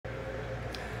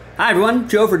Hi everyone,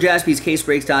 Joe for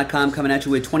JaspysCaseBreaks.com coming at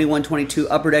you with 21-22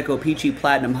 Upper Deck O-PEE-CHEE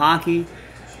Platinum Hockey.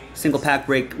 Single pack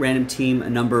break random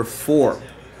team number 4.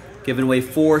 Giving away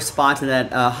 4 spots of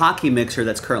that hockey mixer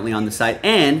that's currently on the site.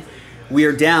 And we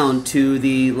are down to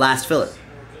the last filler.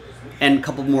 And a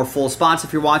couple more full spots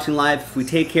if you're watching live. If we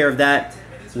take care of that,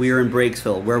 we are in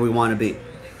Breaksville, where we want to be.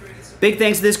 Big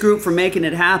thanks to this group for making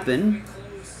it happen.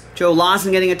 Joe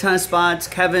Lawson getting a ton of spots.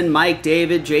 Kevin, Mike,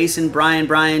 David, Jason,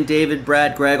 Brian, David,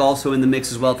 Brad, Greg also in the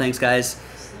mix as well. Thanks, guys.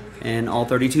 And all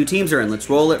 32 teams are in. Let's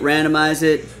roll it, randomize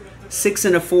it. 6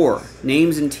 and a 4.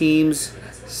 Names and teams,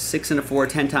 6 and a 4,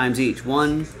 10 times each.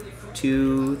 1,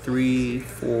 2, 3,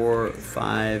 4,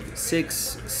 5,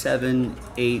 6, 7,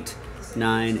 8,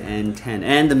 9, and 10.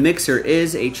 And the mixer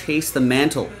is a Chase the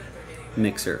Mantle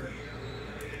mixer.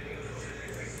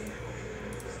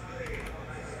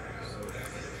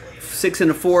 6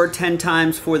 and a 4, 10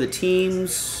 times for the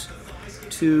teams.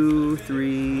 2,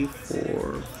 3,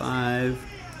 4, 5,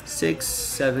 6,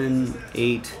 7,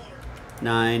 8,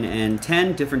 9, and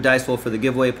 10. Different dice roll for the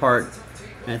giveaway part.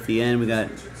 At the end, we got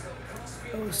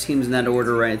those teams in that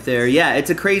order right there. Yeah,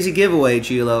 it's a crazy giveaway,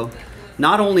 Gilo.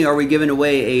 Not only are we giving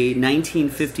away a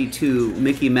 1952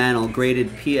 Mickey Mantle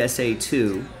graded PSA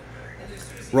 2,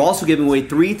 we're also giving away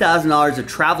 $3,000 of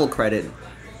travel credit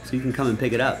so you can come and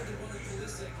pick it up.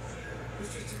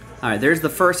 All right, there's the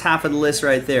first half of the list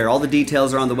right there. All the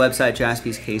details are on the website,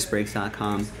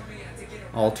 JaspysCaseBreaks.com.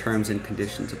 All terms and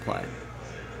conditions apply.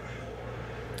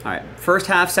 All right, first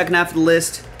half, second half of the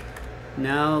list.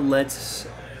 Now let's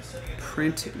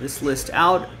print this list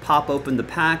out, pop open the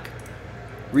pack,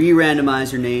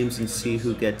 re-randomize your names, and see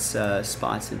who gets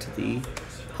spots into the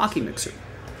hockey mixer.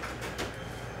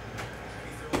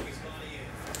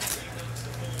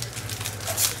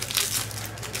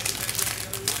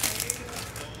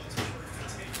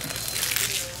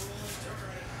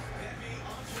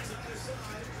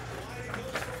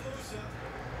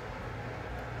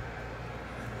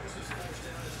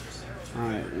 All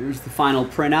right, here's the final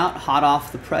printout, hot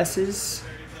off the presses.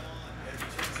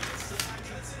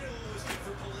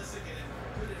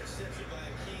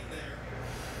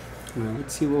 Well,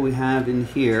 let's see what we have in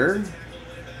here.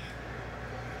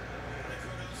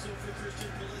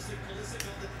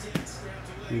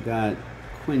 We got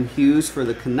Quinn Hughes for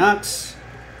the Canucks,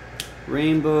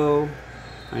 Rainbow.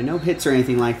 I no hits or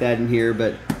anything like that in here,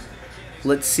 but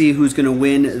let's see who's going to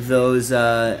win those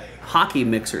hockey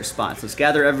mixer spots. Let's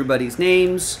gather everybody's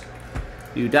names.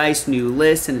 New dice, new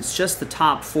list, and it's just the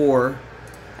top 4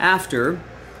 after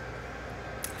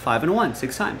 5 and a 1,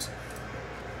 6 times.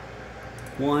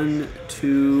 1,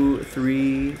 2,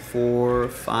 3, 4,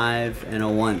 5, and a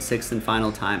 1, 6th and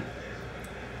final time.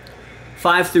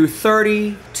 5 through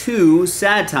 32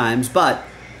 sad times, but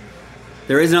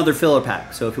there is another filler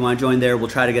pack, so if you want to join there, we'll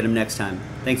try to get them next time.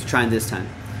 Thanks for trying this time.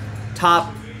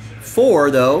 Top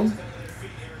 4, though,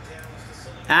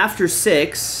 after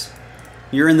 6,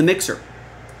 you're in the mixer.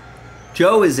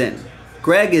 Joe is in,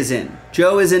 Greg is in,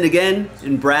 Joe is in again,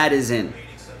 and Brad is in.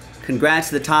 Congrats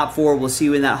to the top 4. We'll see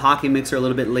you in that hockey mixer a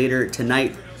little bit later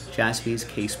tonight.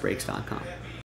 JaspysCaseBreaks.com.